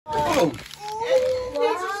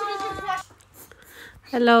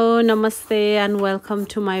Hello, namaste, and welcome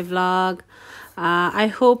to my vlog. I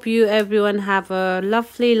hope you everyone have a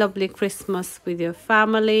lovely Christmas with your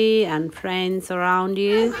family and friends around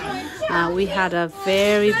you. We had a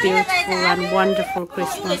very beautiful and wonderful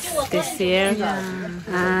Christmas this year,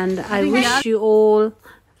 and I wish you all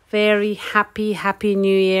very happy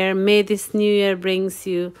New Year. May this New Year brings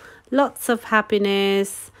you lots of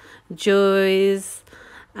happiness, joys,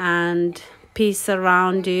 and peace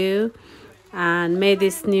around you. And may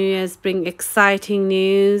this New Year's bring exciting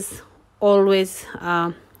news, always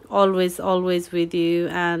with you.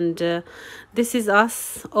 And this is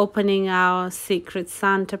us opening our secret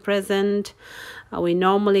Santa present. We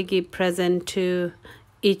normally give present to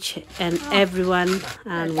each and everyone,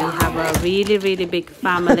 and we have a really big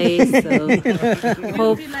family, so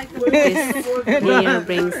hope this year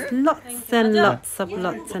brings lots of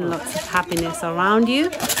happiness around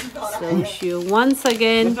you. So wish you once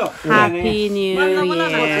again happy New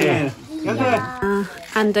Year.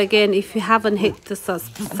 And again, if you haven't hit the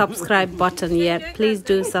subscribe button yet, please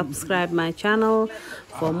do subscribe my channel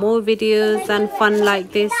for more videos and fun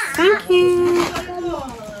like this. Thank you.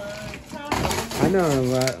 I know,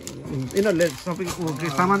 let's something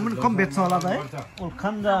saman mun kam betcha hola bhai ul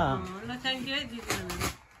khanda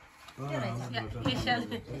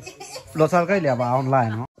local kai lia ba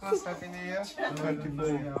online ho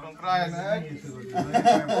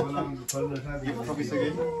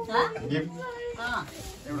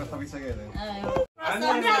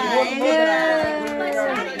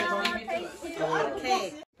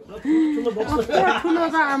ठुलो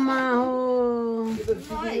त आमा हो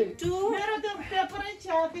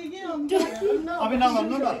अबे न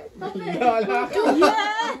भन्नु न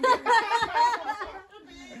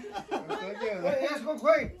यसको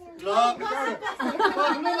खोइ ल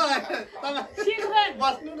बस्नु न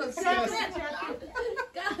बस्नु न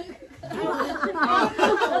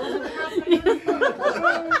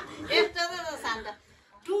Santa.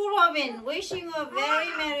 To Robin, wishing you a very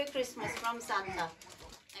Merry Christmas from Santa.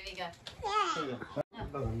 There we go.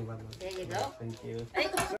 There you go. Thank you. Hey.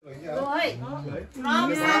 Go ahead. From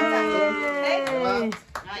Santa. Hey.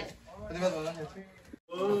 Right.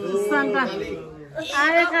 Santa.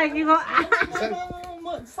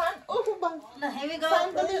 Here we go.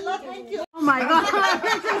 Oh my God.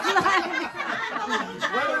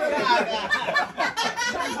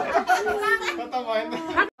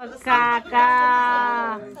 Kaka.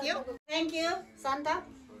 Thank you, Santa.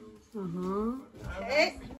 Hey.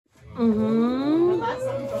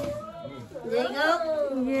 There you go.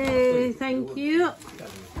 Yay, thank you.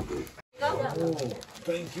 Go.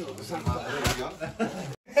 Thank you, Santa.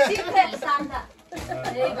 Secret Santa.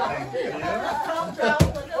 There you go.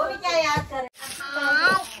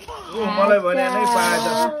 मलाई भने नै पाएछ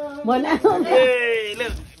ए ले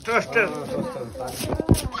toaster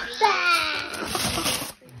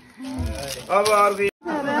अब अर्को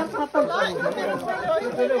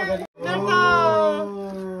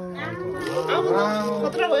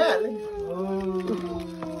खतरा भइहाल्यो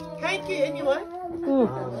thank you anyone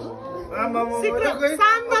secret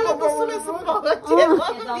सान्ताले त सुने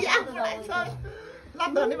ल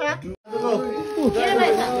धन्यवाद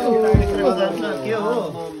के हो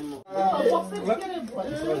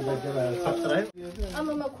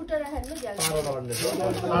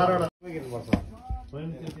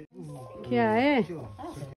क्या है?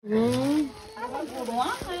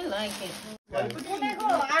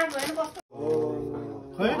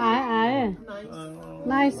 आए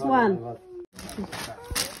nice one.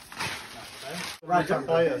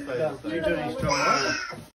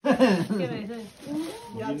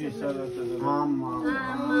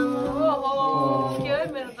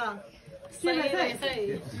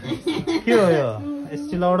 के हो यो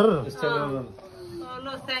still order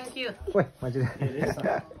No, thank you. ओइ मान्छे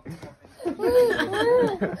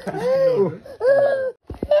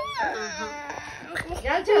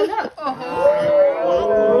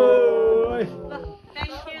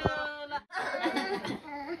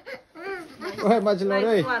ओइ मान्छे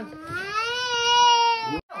लडै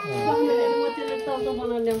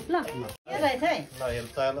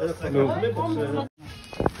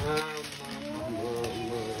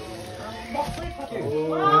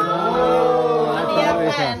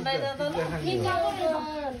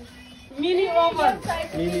Mini oven.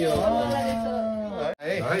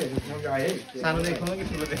 सानो देख्नु कि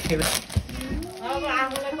ठुलो देख्नु अब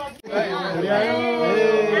आफूलाई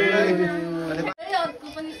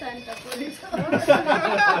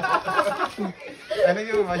अनि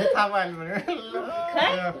यो भन्छ थाहा पाएन भने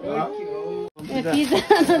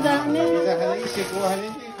पिज्जा जाने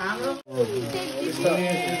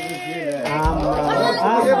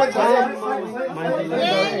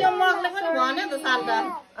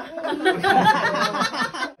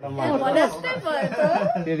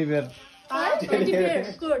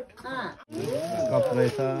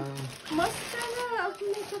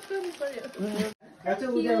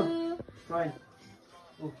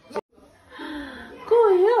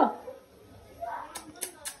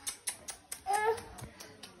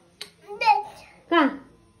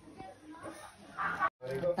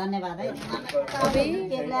धन्यवाद है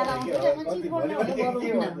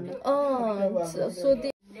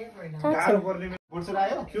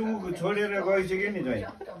छोडेर गइसक्यो नि चाहिँ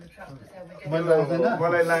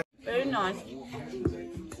Very nice.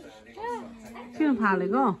 किन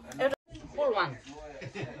फालेको Full one.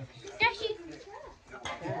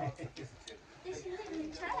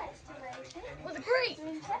 Was it great?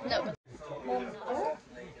 No.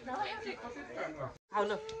 How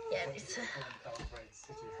look? Yeah, it's.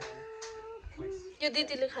 You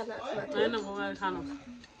did it, Hannah. हैन भोगा खानु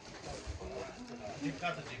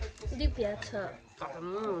Deep yet.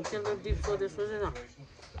 त्यसले डिप सोधे सोधेन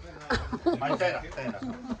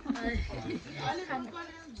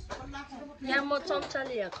यहाँ म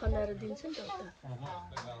चम्चाले यहाँ खनाएर दिन्छु नि त उता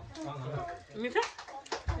मिठा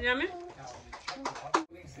यामी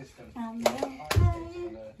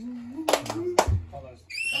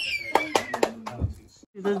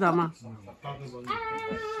इधर जामा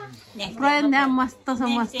प्रयान यहाँ मस्त छ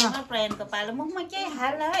मस्त प्रयानको पालो मुखमा के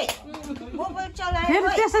हाल है मोबाइल चलाए फेरि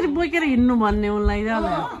त्यसरी बोकेर हिँड्नु भन्ने उनलाई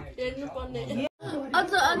हेर्नु पर्ने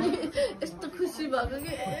अझ अनि यस्तो खुसी भएको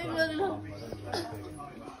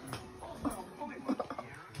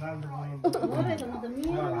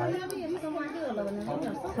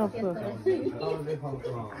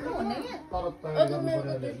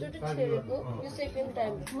कि सेकेन्ड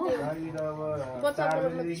टाइम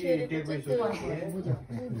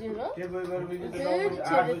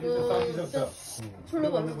ठुलो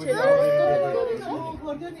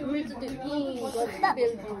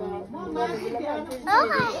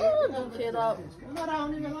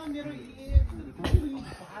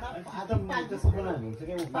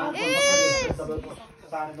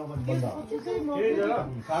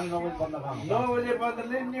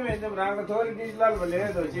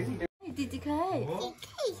दिदी खाए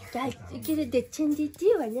के अरे देख्छन् दिदी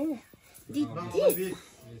भने न दिदी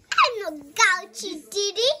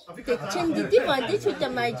देख्छन् दिदी भन्दैछु त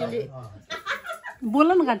माइजूले बोल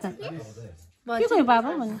न काट्छ के भयो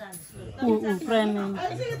बाबा भन्नु उ प्रयान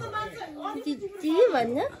दिदी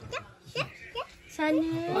भन्न सानो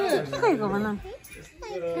खैको भन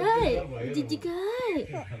खाए दिदी खाए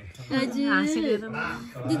हजुर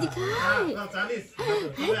दिदी खाए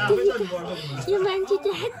यो मान्छे त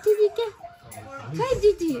हात दिदी खाए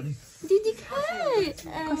दिदी दिदी खाए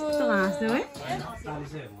कस्तो हाँस्यो है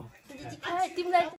दिदी खाए तिमीलाई